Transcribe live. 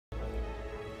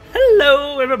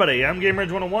Hello everybody, I'm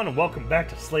GameRage101 and welcome back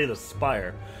to Slay the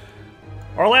Spire.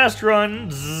 Our last run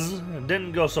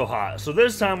didn't go so hot, so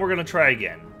this time we're going to try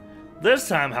again. This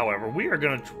time, however, we are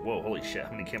going to... Whoa, holy shit,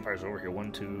 how many campfires over here?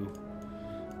 1, 2,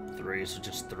 3, so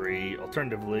just 3.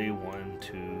 Alternatively, 1,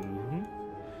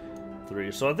 2,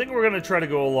 3. So I think we're going to try to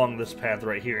go along this path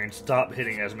right here and stop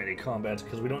hitting as many combats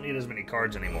because we don't need as many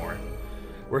cards anymore.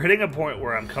 We're hitting a point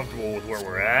where I'm comfortable with where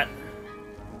we're at.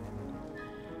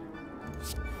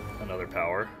 Another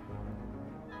power.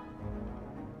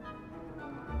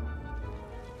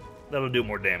 That'll do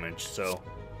more damage, so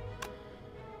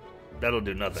that'll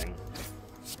do nothing.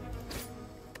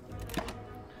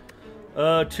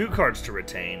 2 cards to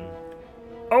retain.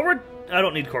 I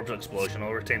don't need Corpse Explosion.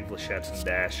 I'll retain Flechettes and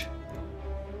Dash.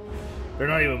 They're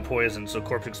not even poisoned, so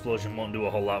Corpse Explosion won't do a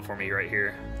whole lot for me right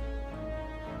here.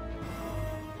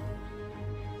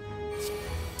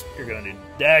 You're gonna do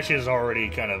Dash is already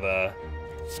kind of a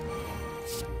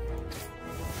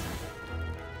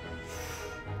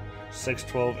 6,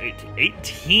 12, 18.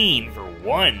 18 for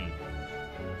 1.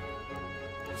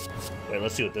 Wait,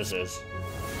 let's see what this is.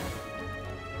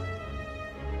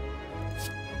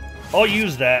 I'll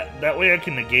use that. That way I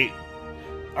can negate.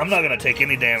 I'm not going to take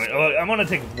any damage. Oh, I'm going to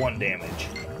take 1 damage.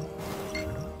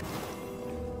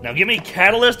 Now give me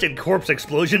Catalyst and Corpse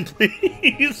Explosion,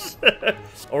 please.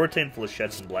 I'll retain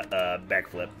Flechettes and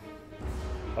Backflip.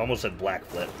 I almost said Black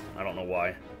Flip. I don't know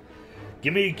why.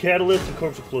 Give me Catalyst and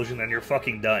Corpse Explosion and you're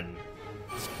fucking done.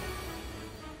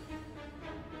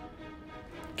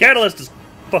 Catalyst is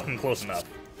fucking close enough.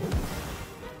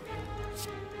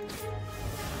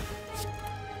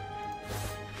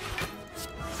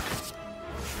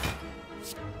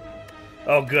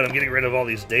 Oh good, I'm getting rid of all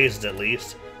these dazes at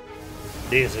least.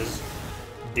 Dazes.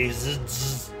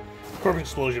 Dazes. Corpse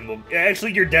Explosion will...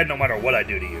 Actually, you're dead no matter what I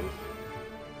do to you.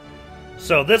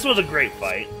 So, this was a great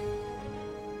fight.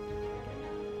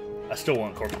 I still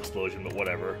want Corpse Explosion, but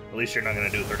whatever. At least you're not going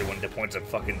to do 31 points of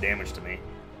fucking damage to me.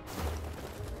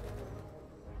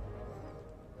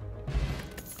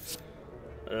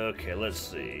 Okay, let's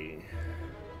see.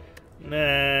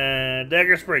 Nah,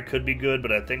 Dagger Spray could be good,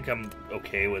 but I think I'm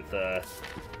okay with the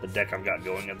deck I've got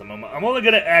going at the moment. I'm only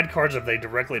going to add cards if they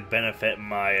directly benefit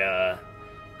my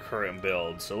current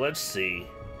build. So let's see.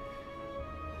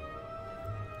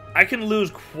 I can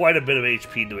lose quite a bit of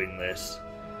HP doing this.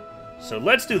 So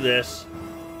let's do this.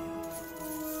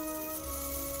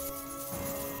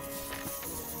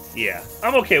 Yeah,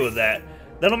 I'm okay with that.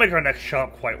 That'll make our next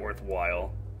shop quite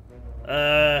worthwhile.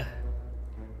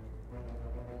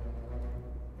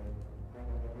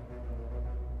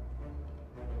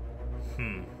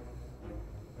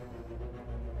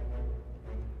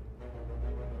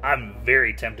 I'm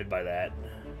very tempted by that.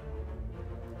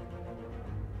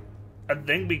 I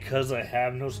think because I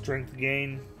have no strength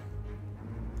gain,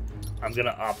 I'm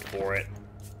gonna opt for it.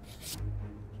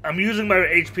 I'm using my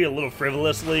HP a little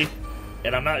frivolously,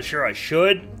 and I'm not sure I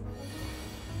should.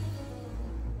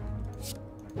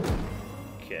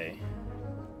 Okay.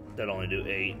 That'll only do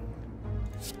 8.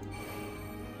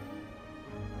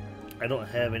 I don't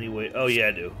have any way... Oh, yeah,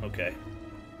 I do. Okay.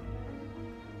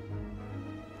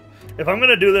 If I'm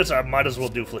gonna do this, I might as well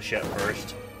do Flechette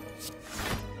first.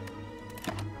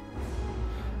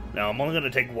 Now, I'm only gonna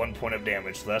take 1 point of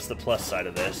damage, so that's the plus side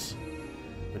of this.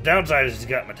 The downside is he's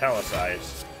got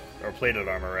metallicized. Or plated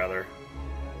armor, rather.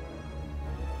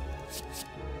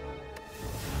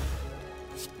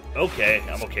 Okay,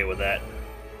 I'm okay with that.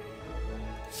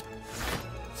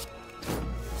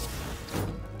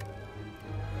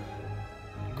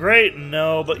 Great,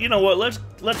 no, but you know what?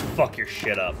 Let's fuck your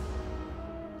shit up.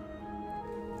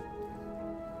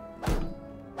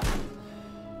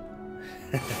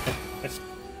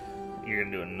 You're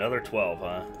gonna do another 12,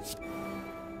 huh?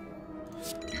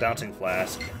 Bouncing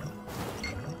Flask.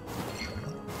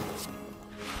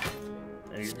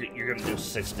 And you're gonna do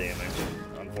 6 damage,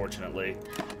 unfortunately.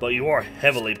 But you are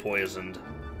heavily poisoned.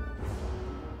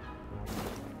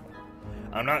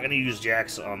 I'm not gonna use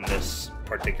Jax on this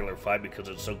particular fight because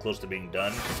it's so close to being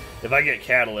done. If I get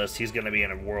Catalyst, he's gonna be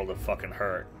in a world of fucking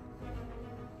hurt.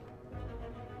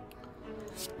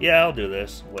 Yeah, I'll do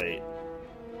this. Wait.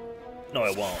 No,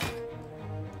 I won't.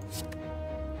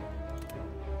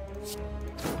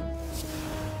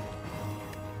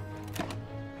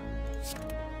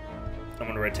 I'm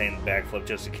going to retain Backflip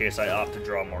just in case I opt to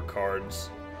draw more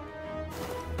cards.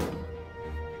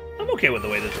 I'm okay with the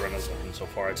way this run is looking so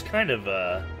far. It's kind of,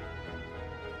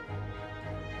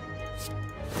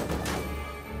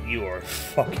 You are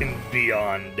fucking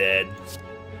beyond dead.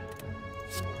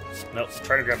 Nope,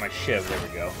 try to grab my shiv. There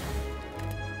we go.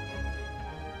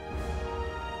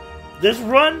 This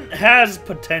run has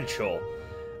potential.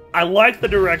 I like the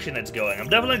direction it's going. I'm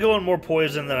definitely going more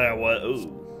poison than I was.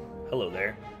 Ooh, hello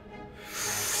there.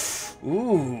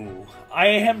 Ooh,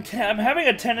 I'm having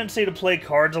a tendency to play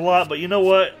cards a lot, but you know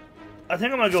what? I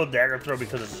think I'm gonna go with Dagger Throw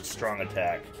because it's a strong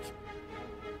attack.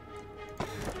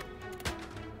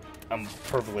 I'm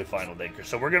perfectly fine with Anchor.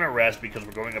 So we're gonna rest because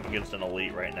we're going up against an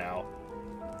elite right now.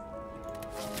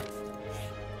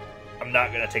 I'm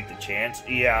not gonna take the chance.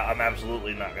 Yeah, I'm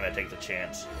absolutely not gonna take the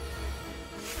chance.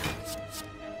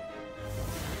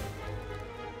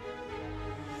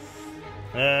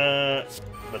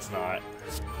 Let's not.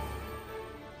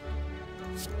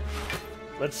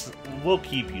 We'll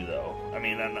keep you though. I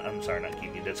mean, I'm sorry, not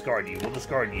keep you. Discard you. We'll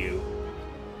discard you.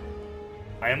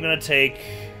 I am gonna take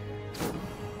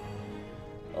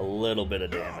a little bit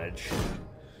of damage.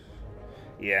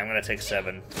 Yeah, I'm gonna take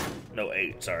 7. No,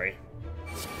 8, sorry.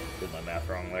 Did my math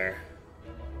wrong there.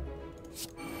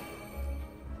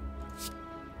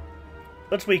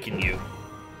 Let's weaken you.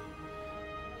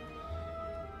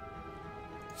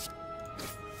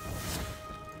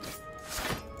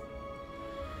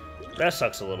 That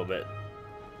sucks a little bit.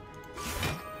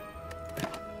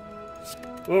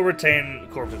 We'll retain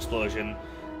Corpse Explosion.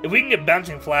 If we can get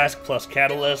Bouncing Flask plus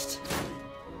Catalyst,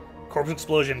 Corpse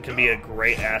Explosion can be a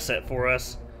great asset for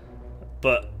us.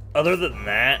 But other than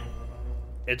that,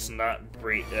 it's not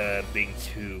being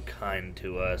too kind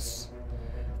to us.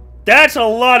 That's a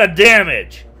lot of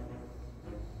damage!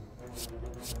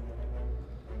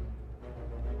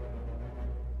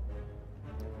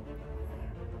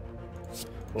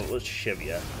 Well, let's shiv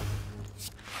ya.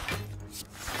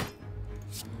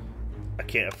 I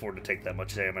can't afford to take that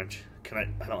much damage. I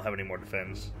don't have any more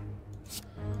defense.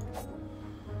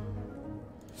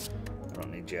 I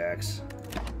don't need jacks.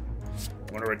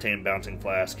 I'm gonna retain Bouncing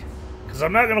Flask. Because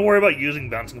I'm not gonna worry about using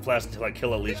Bouncing Flask until I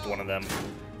kill at least one of them.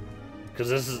 Because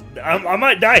this is... I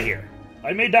might die here.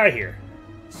 I may die here.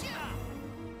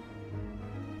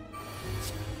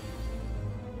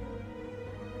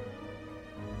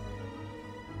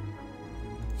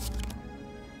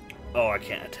 Oh, I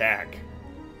can't attack.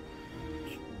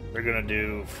 They're gonna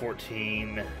do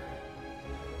 14,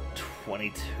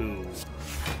 22.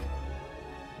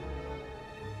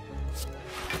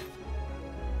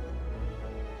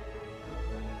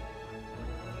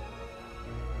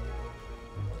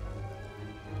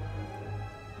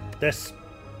 This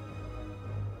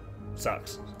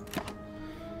sucks.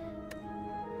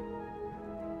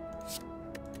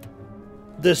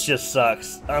 This just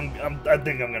sucks. I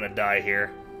think I'm gonna die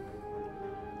here.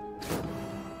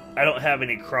 I don't have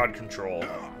any crowd control.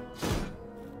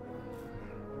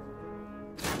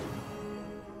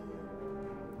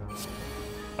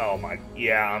 Oh my,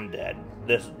 yeah, I'm dead.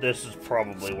 This is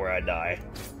probably where I die.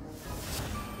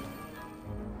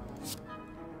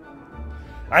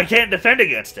 I can't defend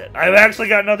against it. I've actually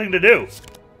got nothing to do.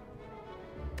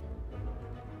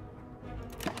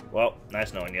 Well,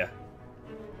 nice knowing you.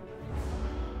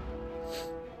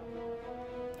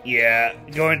 Yeah,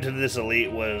 going to this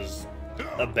elite was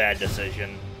a bad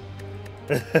decision.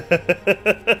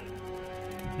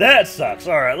 That sucks.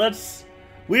 Alright,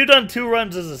 we've done 2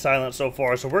 runs as a silent so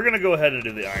far, so we're gonna go ahead and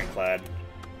do the Ironclad.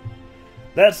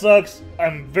 That sucks.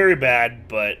 I'm very bad,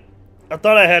 but I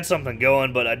thought I had something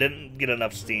going, but I didn't get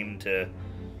enough steam to...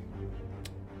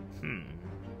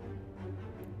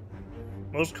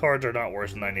 Most cards are not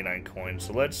worth 99 coins,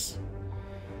 so let's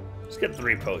get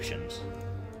 3 potions.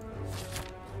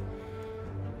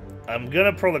 I'm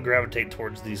gonna probably gravitate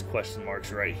towards these question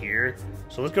marks right here.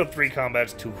 So let's go 3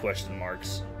 combats, 2 question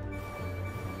marks.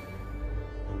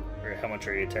 Or how much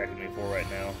are you attacking me for right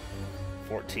now?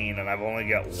 14, and I've only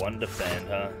got 1 defend,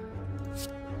 huh?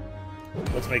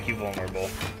 Let's make you vulnerable.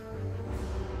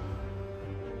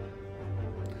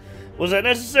 Was that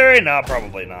necessary? No,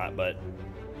 probably not, but...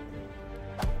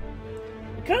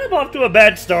 kind of off to a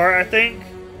bad start, I think.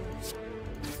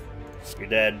 You're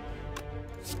dead.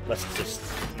 Let's just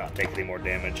not take any more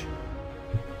damage.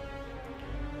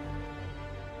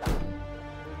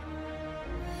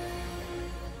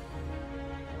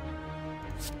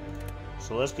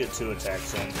 So let's get 2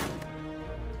 attacks in.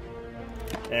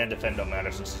 And defend don't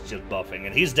matter since it's just buffing.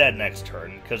 And he's dead next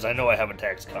turn, because I know I have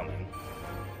attacks coming.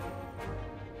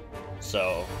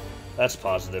 So, that's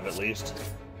positive at least.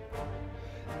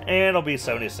 And it'll be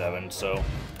 77, so...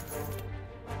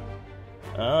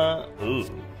 ooh.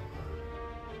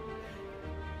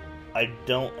 I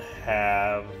don't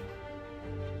have...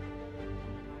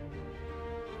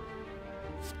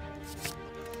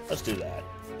 Let's do that.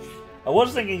 I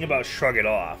was thinking about Shrug It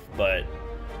Off, but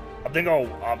I think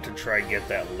I'll opt to try and get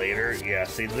that later. Yeah,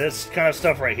 see, this kind of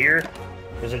stuff right here,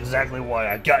 is exactly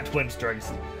why I got Twin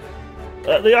Strikes.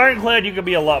 The Ironclad you can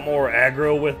be a lot more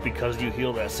aggro with because you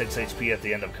heal that 6 HP at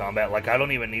the end of combat. Like, I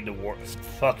don't even need to war...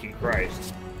 Fucking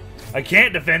Christ. I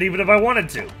can't defend even if I wanted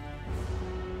to.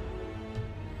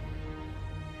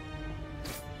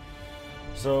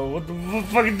 So, what the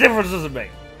fucking difference does it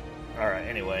make? Alright,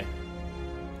 anyway.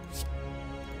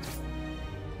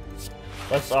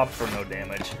 Let's opt for no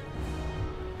damage.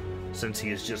 Since he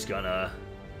is just gonna...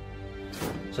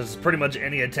 Since pretty much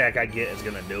any attack I get is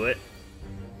gonna do it.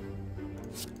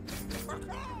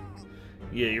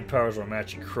 Yeah, your powers will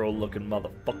match you crow-looking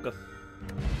motherfucker.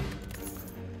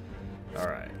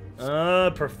 Alright.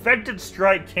 Perfected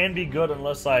Strike can be good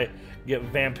unless I get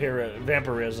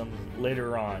Vampirism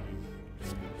later on.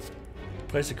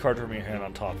 Place a card from your hand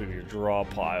on top of your draw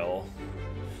pile.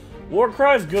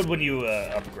 Warcry is good when you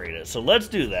upgrade it, so let's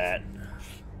do that.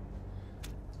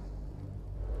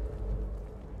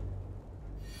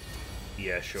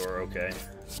 Yeah, sure, okay.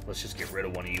 Let's just get rid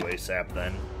of one of you ASAP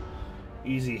then.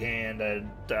 Easy hand,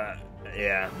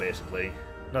 yeah, basically.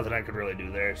 Nothing I could really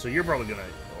do there. So you're probably gonna,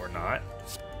 or not.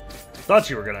 Thought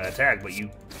you were gonna attack, but you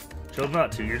chose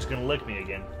not to. You're just gonna lick me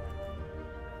again.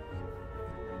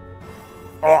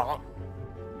 Oh!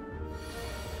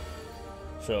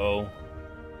 So...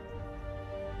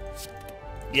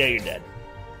 Yeah, you're dead.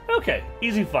 Okay,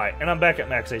 easy fight. And I'm back at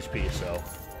max HP, so...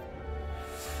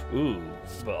 Ooh,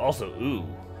 but also, ooh.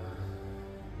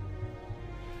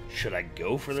 Should I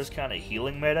go for this kind of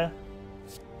healing meta?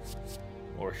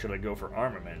 Or should I go for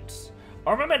armaments?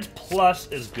 Armaments plus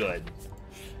is good.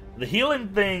 The healing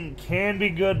thing can be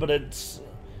good, but it's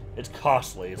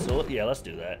costly. So yeah, let's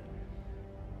do that.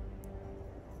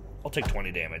 I'll take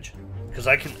 20 damage. Because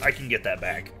I can get that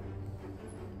back.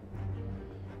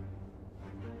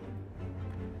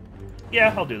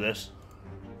 Yeah, I'll do this.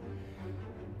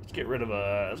 Let's get rid of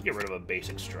a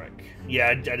basic strike. Yeah,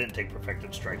 I didn't take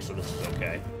perfected strike, so this is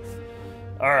okay.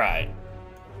 Alright.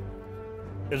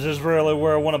 Is this really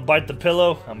where I want to bite the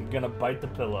pillow? I'm gonna bite the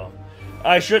pillow.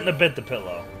 I shouldn't have bit the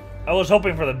pillow. I was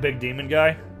hoping for the big demon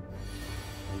guy.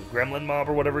 Gremlin mob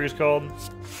or whatever he's called.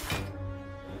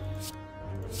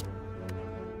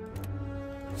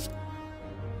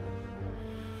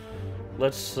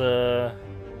 Let's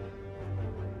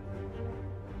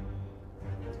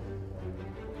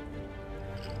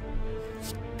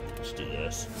do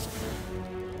this.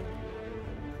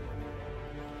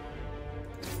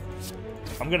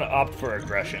 I'm gonna opt for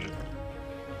aggression.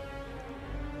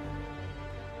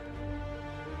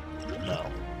 No.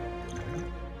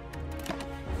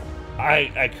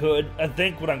 I could. I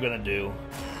think what I'm gonna do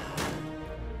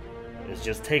is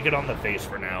just take it on the face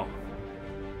for now.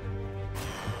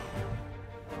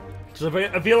 So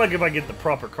I feel like if I get the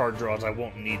proper card draws, I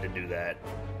won't need to do that.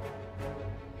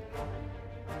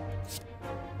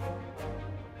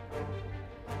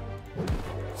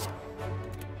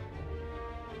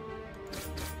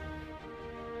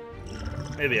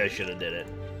 Maybe I should have did it.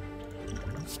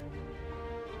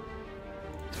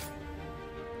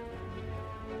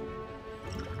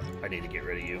 I need to get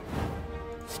rid of you.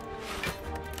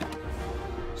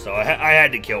 So I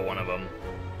had to kill one of them.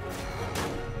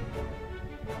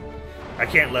 I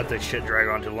can't let this shit drag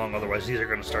on too long, otherwise these are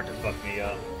going to start to fuck me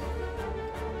up.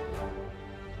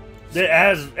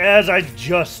 As I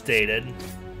just stated...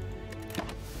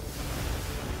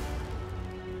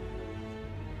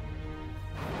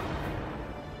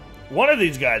 One of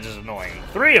these guys is annoying.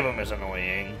 3 of them is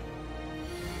annoying.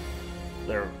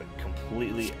 They're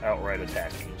completely outright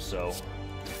attacking, so...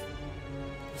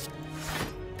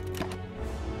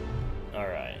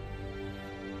 Alright.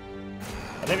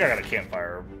 I think I got a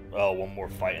campfire. Oh, one more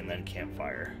fight and then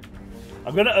campfire.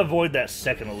 I'm gonna avoid that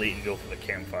second elite and go for the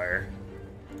campfire.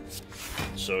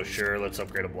 So sure, let's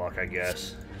upgrade a block, I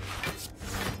guess.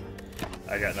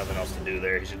 I got nothing else to do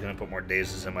there. He's just gonna put more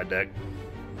dazes in my deck.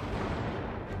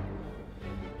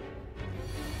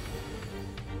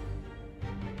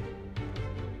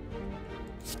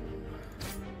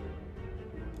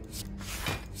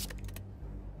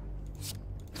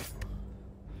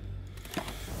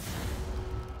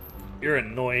 You're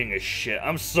annoying as shit.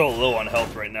 I'm so low on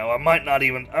health right now. I might not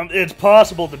even... it's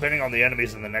possible, depending on the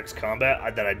enemies in the next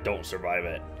combat, that I don't survive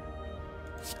it.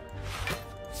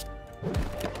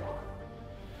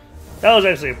 That was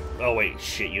actually... Oh, wait.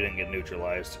 Shit, you didn't get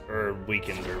neutralized. Or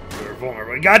weakened or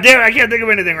vulnerable. God damn it, I can't think of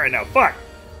anything right now. Fuck!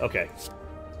 Okay.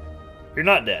 You're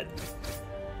not dead.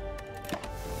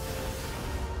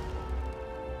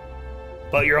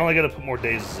 But you're only going to put more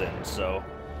dazes in, so...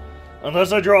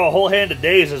 Unless I draw a whole hand of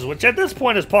dazes, which at this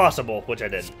point is possible. Which I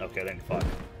didn't. Okay, thank fuck.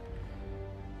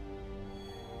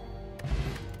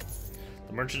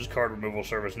 The merchant's card removal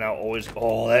service now always...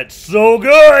 Oh, that's so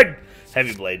good!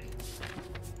 Heavy blade.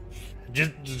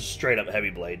 Just straight up heavy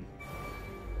blade.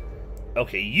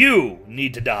 Okay, you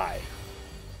need to die.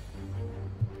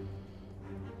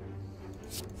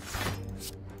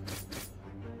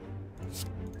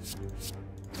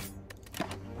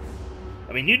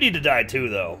 I mean, you need to die too,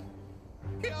 though.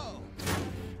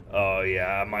 Oh,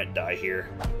 yeah, I might die here.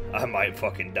 I might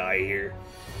fucking die here.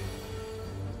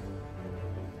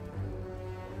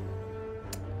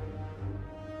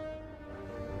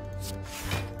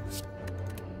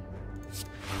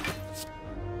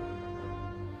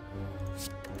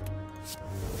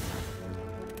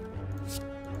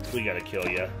 We gotta kill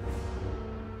you.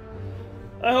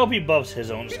 I hope he buffs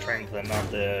his own strength and not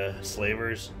the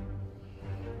slavers.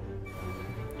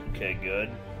 Okay, good.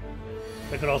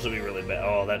 That could also be really bad.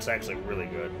 Oh, that's actually really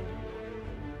good.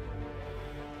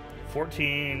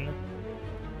 14.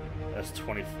 That's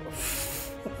 24.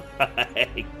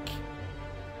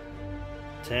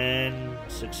 10,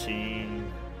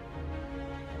 16.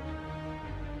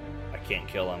 I can't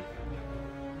kill him.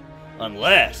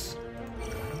 Unless...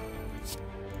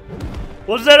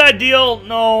 Was that ideal?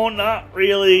 No, not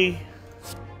really.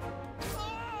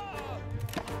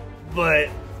 But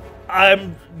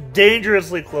I'm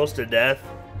dangerously close to death,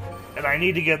 and I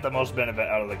need to get the most benefit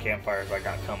out of the campfires I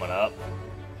got coming up.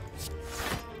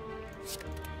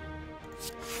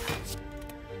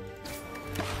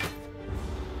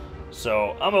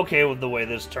 So I'm okay with the way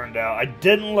this turned out. I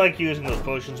didn't like using those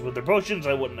potions, but the potions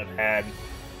I wouldn't have had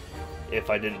if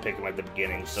I didn't pick them at the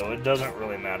beginning, so it doesn't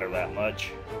really matter that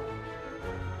much.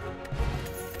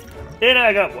 And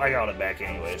I got it back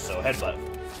anyway, so headbutt.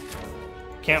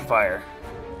 Campfire.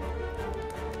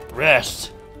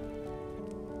 Rest.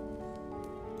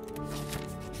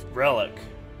 Relic.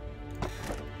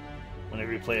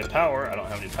 Whenever you play a power, I don't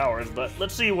have any powers, but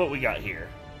let's see what we got here.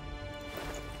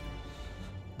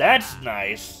 That's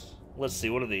nice. Let's see,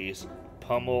 what are these?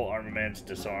 Pummel, armaments,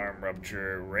 disarm,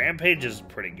 rupture. Rampage is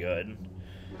pretty good.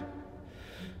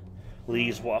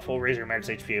 Lee's Waffle, raise your max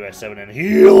HP by 7 and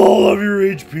heal all of your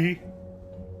HP.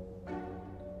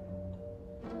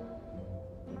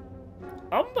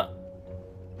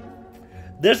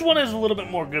 This one is a little bit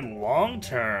more good long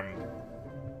term.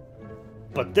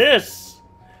 But this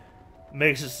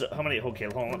makes it so, how many? Okay,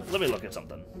 hold on, let me look at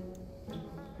something.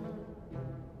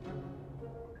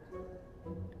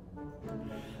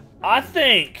 I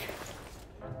think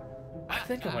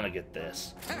I'm gonna get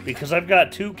this because I've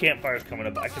got 2 campfires coming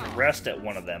up. I can rest at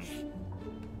one of them.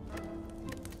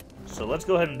 So let's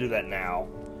go ahead and do that now.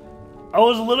 I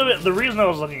was a little bit... The reason I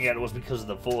was looking at it was because of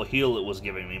the full heal it was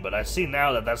giving me, but I see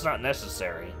now that that's not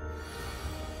necessary.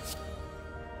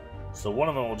 So one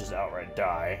of them will just outright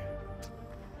die.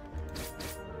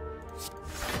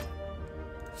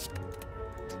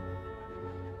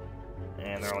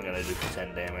 And they're only going to do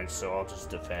 10 damage, so I'll just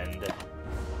defend.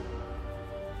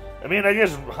 I mean, I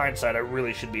guess in hindsight, I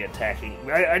really should be attacking.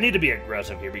 I need to be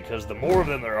aggressive here, because the more of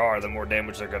them there are, the more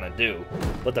damage they're going to do.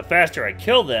 But the faster I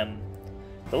kill them,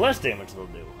 the less damage they'll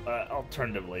do,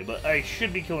 alternatively. But I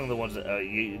should be killing the ones that...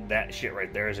 that shit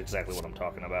right there is exactly what I'm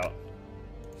talking about.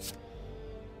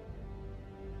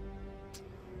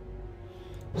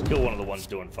 Let's kill one of the ones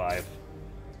doing 5.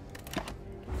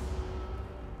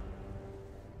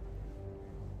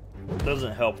 It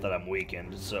doesn't help that I'm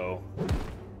weakened, so...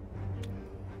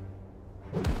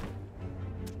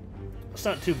 It's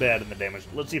not too bad in the damage.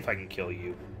 Let's see if I can kill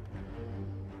you.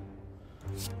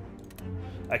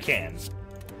 I can.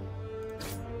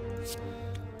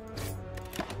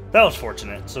 That was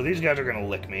fortunate. So these guys are gonna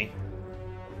lick me.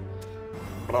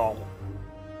 Blah.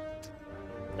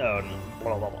 Oh,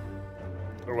 blah, blah, blah.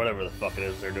 Or whatever the fuck it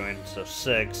is they're doing. So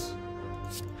 6.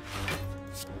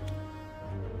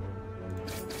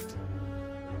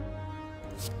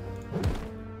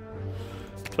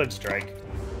 Twin strike.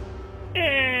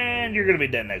 And you're gonna be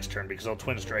dead next turn because I'll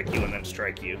twin strike you and then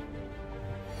strike you.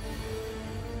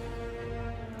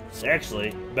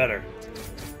 Actually, better.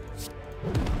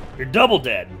 You're double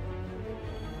dead.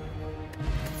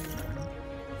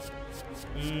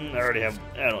 I already have...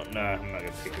 I'm not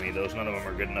gonna pick any of those. None of them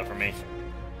are good enough for me.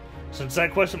 Since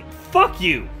that question... Fuck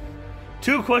you!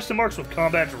 2 question marks with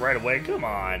combat right away? Come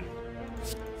on.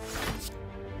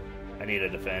 I need to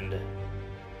defend.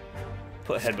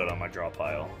 Put headbutt on my draw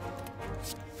pile.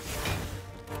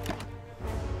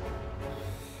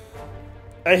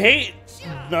 I hate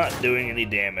not doing any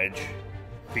damage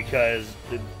because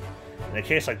in a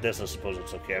case like this, I suppose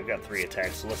it's okay. I've got 3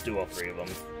 attacks, so let's do all 3 of them.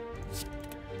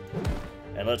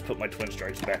 And let's put my twin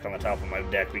strikes back on the top of my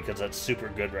deck because that's super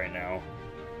good right now.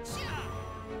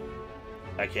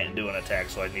 I can't do an attack,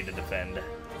 so I need to defend.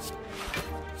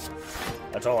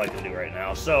 That's all I can do right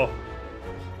now. So,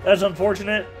 that's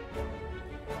unfortunate.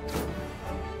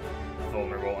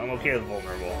 Vulnerable. I'm okay with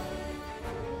vulnerable.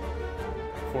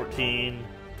 14,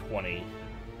 20.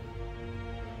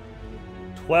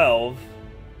 12.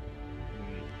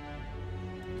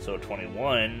 So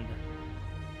 21.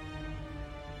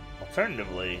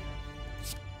 Alternatively,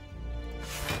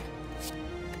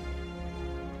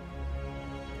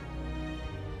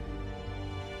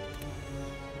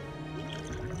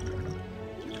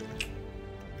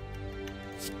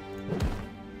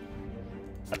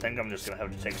 I think I'm just gonna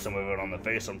have to take some of it on the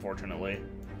face, unfortunately.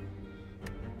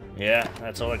 Yeah,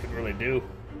 that's all I could really do.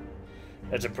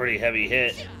 That's a pretty heavy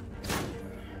hit.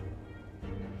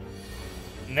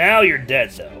 Now you're dead,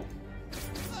 though.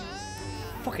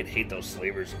 I fucking hate those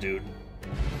slavers, dude.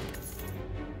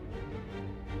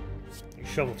 You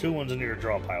shuffle 2 wounds into your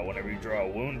draw pile. Whenever you draw a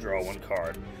wound, draw 1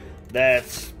 card.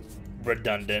 That's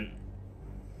redundant.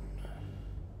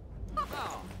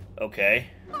 Okay.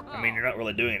 I mean, you're not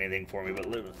really doing anything for me, but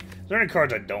is there any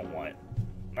cards I don't want?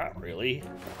 Not really.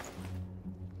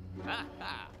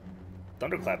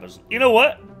 Thunderclap is... You know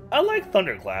what? I like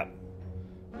Thunderclap.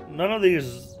 None of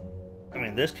these... I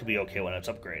mean, this could be okay when it's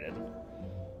upgraded.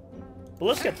 But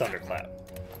let's get Thunderclap.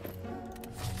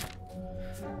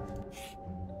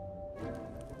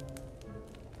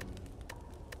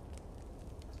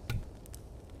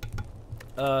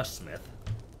 Smith.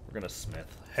 We're gonna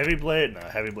Smith. Heavy Blade? No,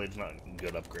 Heavy Blade's not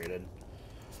good upgraded.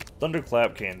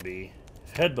 Thunderclap can be.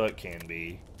 Headbutt can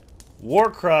be.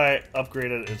 Warcry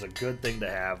upgraded is a good thing to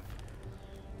have.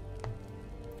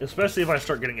 Especially if I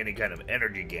start getting any kind of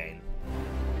energy gain.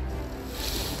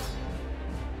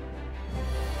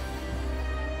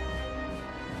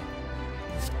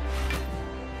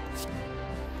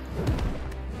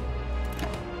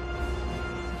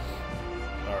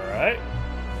 Alright.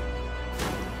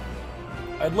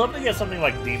 I'd love to get something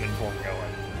like Demon Form going.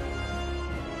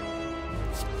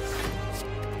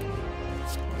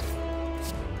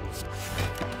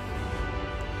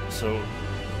 So...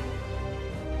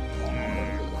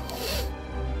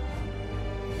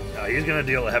 he's gonna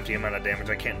deal a hefty amount of damage.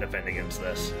 I can't defend against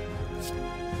this.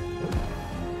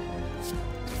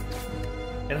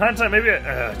 In hindsight, maybe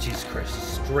Jesus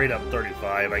Christ, straight up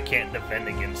 35. I can't defend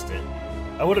against it.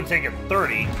 I would have taken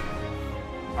 30.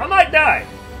 I might die.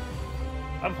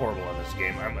 I'm horrible at this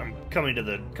game. I'm coming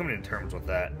to terms with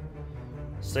that.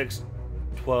 6,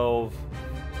 12.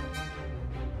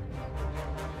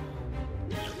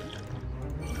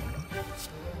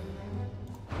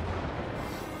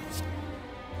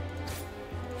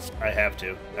 I have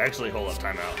to. Actually, hold up,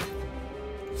 timeout.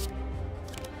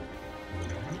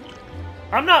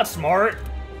 I'm not smart.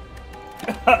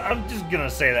 I'm just gonna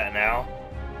say that now.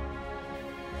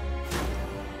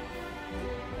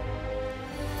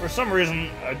 For some reason,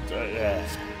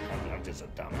 I'm just a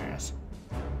dumbass.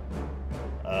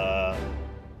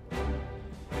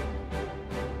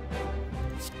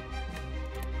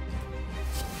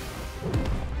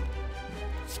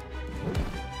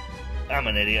 I'm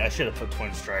an idiot. I should have put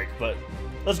Twin Strike, but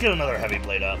let's get another Heavy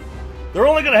Blade up. They're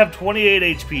only going to have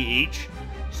 28 HP each,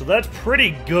 so that's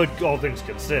pretty good, all things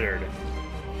considered.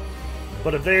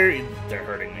 But if they're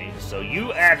hurting me, so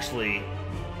you actually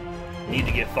need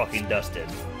to get fucking dusted.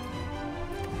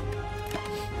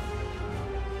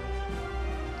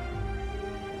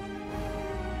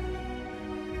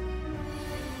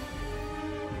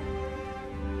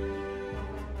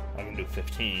 I can do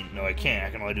 15. No, I can't. I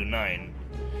can only do 9.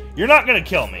 You're not gonna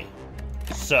kill me.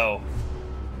 So...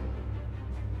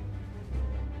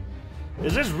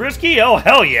 is this risky? Oh,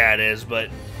 hell yeah it is, but...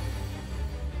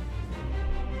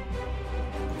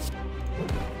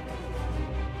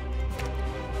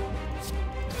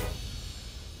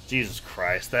 Jesus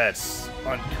Christ, that's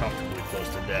uncomfortably close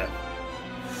to death.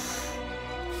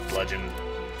 Bludgeon.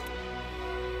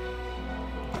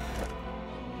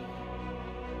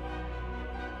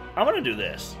 I'm gonna do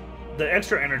this. The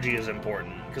extra energy is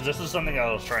important, because this is something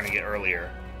I was trying to get earlier.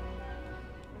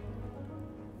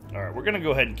 Alright, we're gonna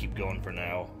go ahead and keep going for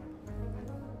now.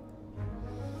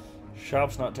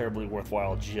 Shop's not terribly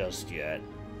worthwhile just yet.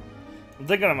 I'm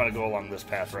thinking I'm gonna go along this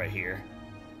path right here.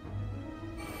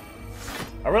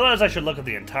 I realize I should look at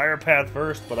the entire path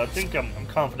first, but I think I'm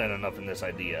confident enough in this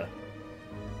idea.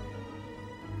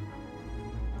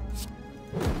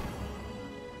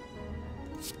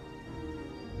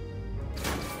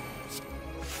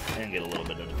 And get a little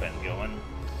bit of defend going.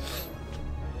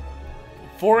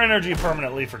 4 energy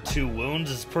permanently for 2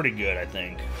 wounds is pretty good, I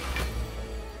think.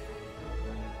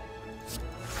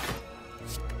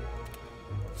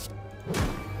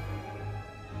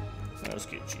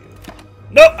 Let's get you.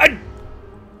 No,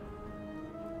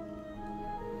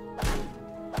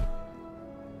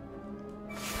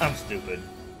 I'm stupid.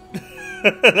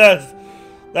 That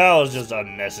was just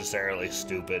unnecessarily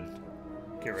stupid.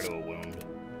 Get rid of a wound.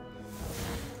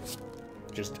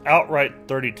 Just outright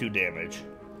 32 damage.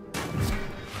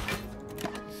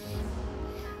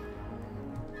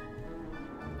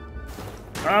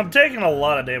 I'm taking a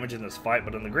lot of damage in this fight,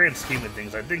 but in the grand scheme of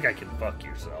things, I think I can fuck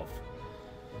yourself.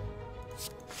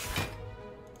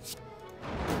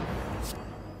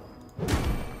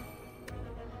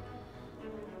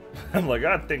 I'm like,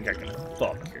 I think I can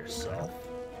fuck yourself.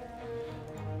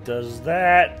 Does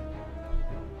that...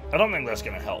 I don't think that's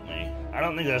gonna help me. I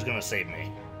don't think that's gonna save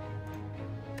me.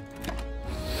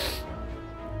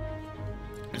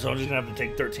 So I'm just gonna have to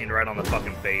take 13 right on the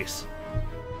fucking face.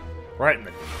 Right in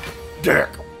the dick.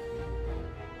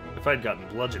 If I'd gotten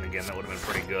bludgeon again, that would have been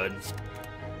pretty good.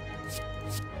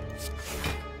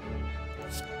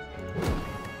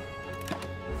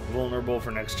 Vulnerable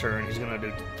for next turn. He's gonna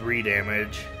do 3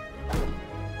 damage.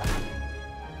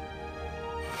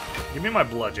 Give me my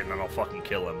bludgeon and I'll fucking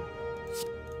kill him.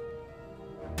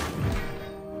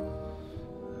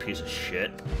 Piece of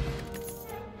shit.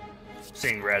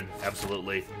 Seeing red,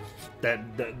 absolutely.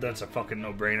 That's a fucking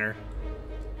no-brainer.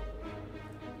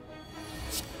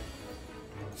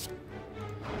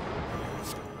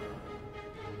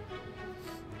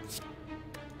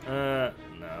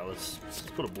 No, let's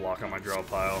put a block on my draw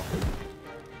pile.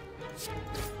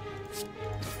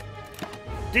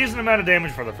 Decent amount of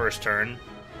damage for the first turn.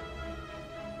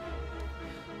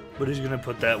 But he's gonna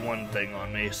put that one thing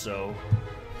on me, so...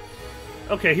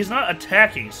 Okay, he's not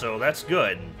attacking, so that's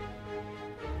good.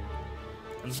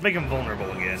 Let's make him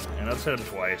vulnerable again, and let's hit him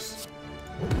twice.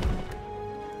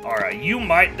 Alright, you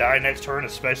might die next turn,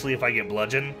 especially if I get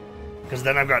bludgeon, because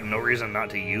then I've got no reason not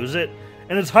to use it.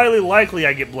 And it's highly likely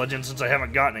I get bludgeon since I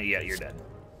haven't gotten it yet. You're dead.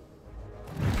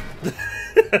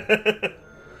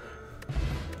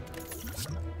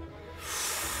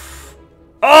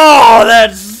 Oh,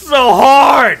 that's so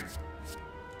hard!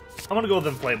 I'm gonna go with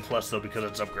Inflame Plus, though, because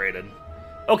it's upgraded.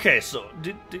 Okay, so...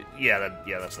 yeah,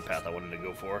 that's the path I wanted to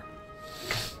go for.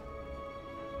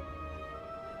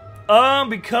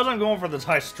 Because I'm going for this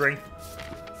high strength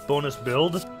bonus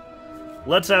build,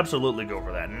 let's absolutely go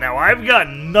for that. Now, I've got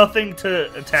nothing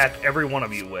to attack every one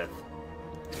of you with.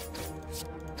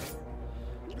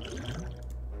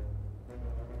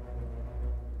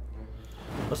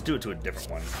 Let's do it to a different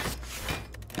one.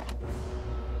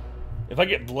 If I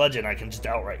get bludgeon, I can just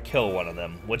outright kill one of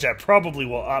them, which I probably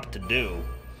will opt to do.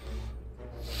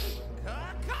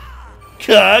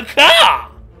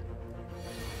 Ka-ka!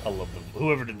 I love them.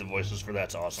 Whoever did the voices for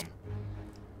that's awesome.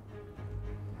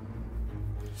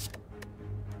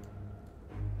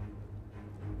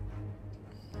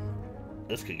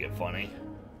 This could get funny.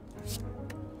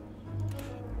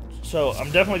 So,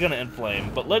 I'm definitely going to inflame,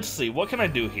 but let's see. What can I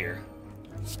do here?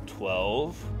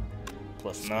 12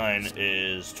 plus 9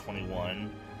 is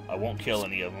 21. I won't kill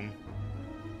any of them.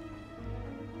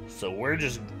 So we're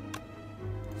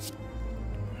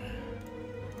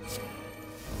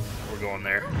going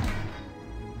there.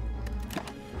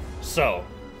 So,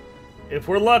 if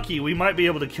we're lucky, we might be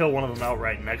able to kill one of them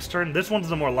outright next turn. This one's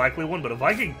the more likely one, but if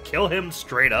I can kill him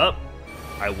straight up,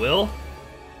 I will.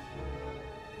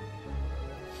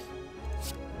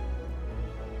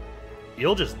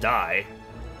 You'll just die.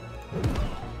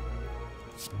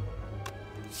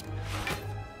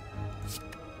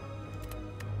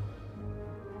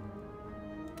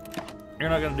 You're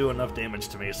not going to do enough damage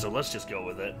to me, so let's just go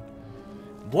with it.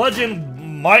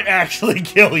 Bludgeon might actually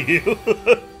kill you.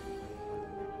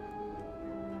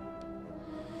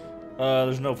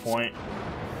 There's no point.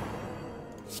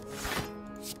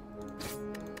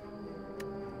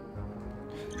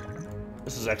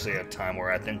 This is actually a time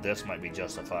where I think this might be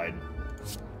justified.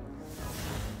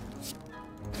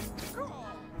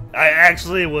 I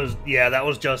actually was... yeah, that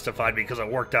was justified because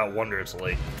it worked out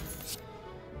wondrously.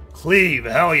 Cleave,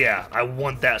 hell yeah. I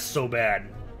want that so bad.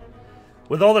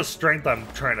 With all the strength I'm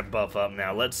trying to buff up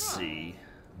now, let's see.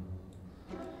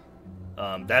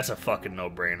 That's a fucking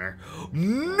no-brainer.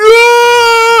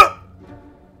 No!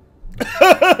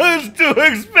 It's too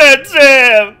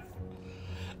expensive!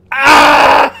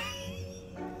 Ah!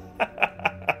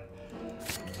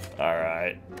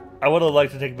 Alright. I would have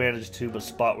liked to take advantage too, but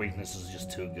spot weakness is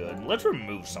just too good. Let's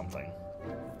remove something.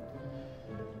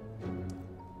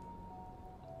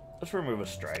 Let's remove a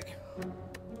strike.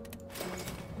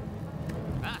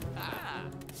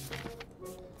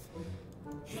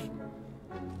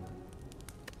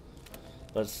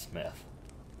 Let's smith.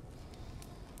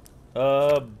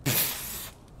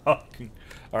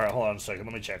 Alright, hold on a second.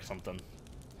 Let me check something.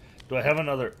 Do I have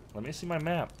another... Let me see my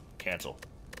map. Cancel.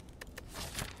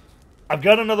 I've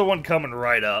got another one coming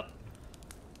right up.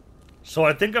 So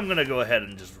I think I'm going to go ahead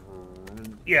and just...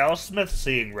 Yeah, I'll smith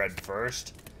Seeing Red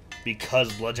first.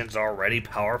 Because Legend's already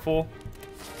powerful.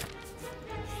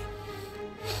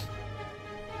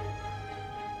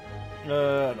 I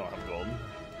don't have gold.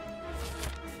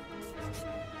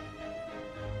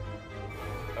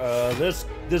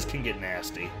 This can get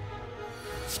nasty.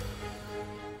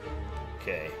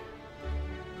 Okay.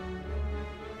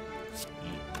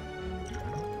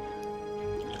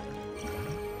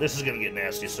 This is gonna get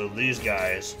nasty, so these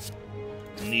guys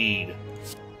need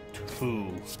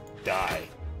to die.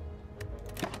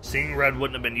 Seeing Red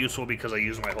wouldn't have been useful because I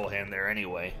used my whole hand there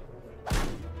anyway.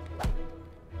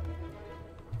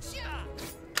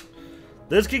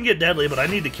 This can get deadly, but I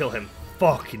need to kill him.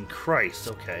 Fucking Christ,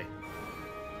 okay.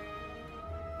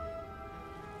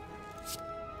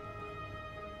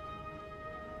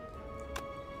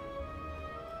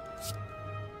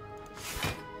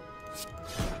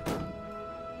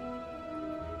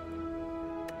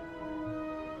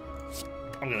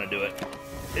 I'm gonna do it.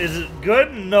 Is it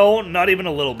good? No, not even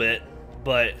a little bit,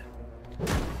 but...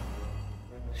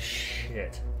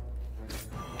 Shit.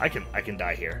 I can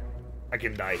die here. I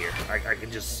can die here. I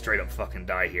can just straight up fucking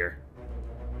die here.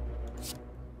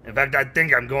 In fact, I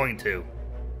think I'm going to.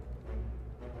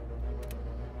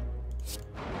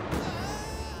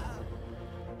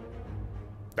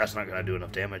 That's not gonna do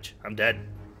enough damage. I'm dead.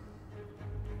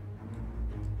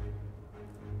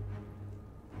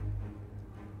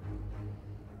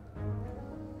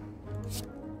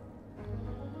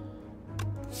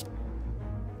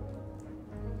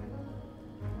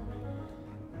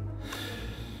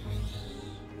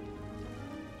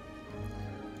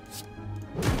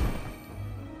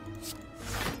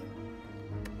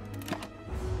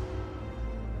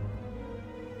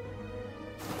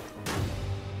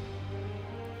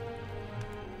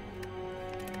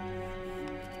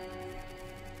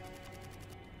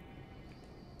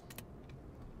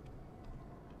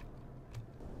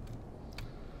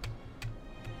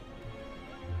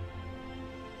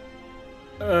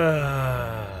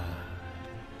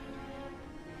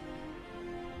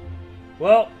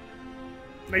 Well,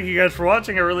 thank you guys for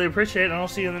watching. I really appreciate it, and I'll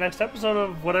see you in the next episode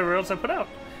of whatever else I put out.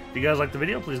 If you guys like the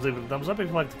video, please leave it a thumbs up. If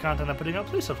you like the content I'm putting out,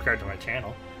 please subscribe to my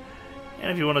channel.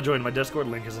 And if you want to join my Discord,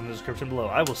 link is in the description below.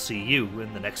 I will see you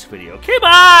in the next video. Okay,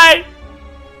 bye!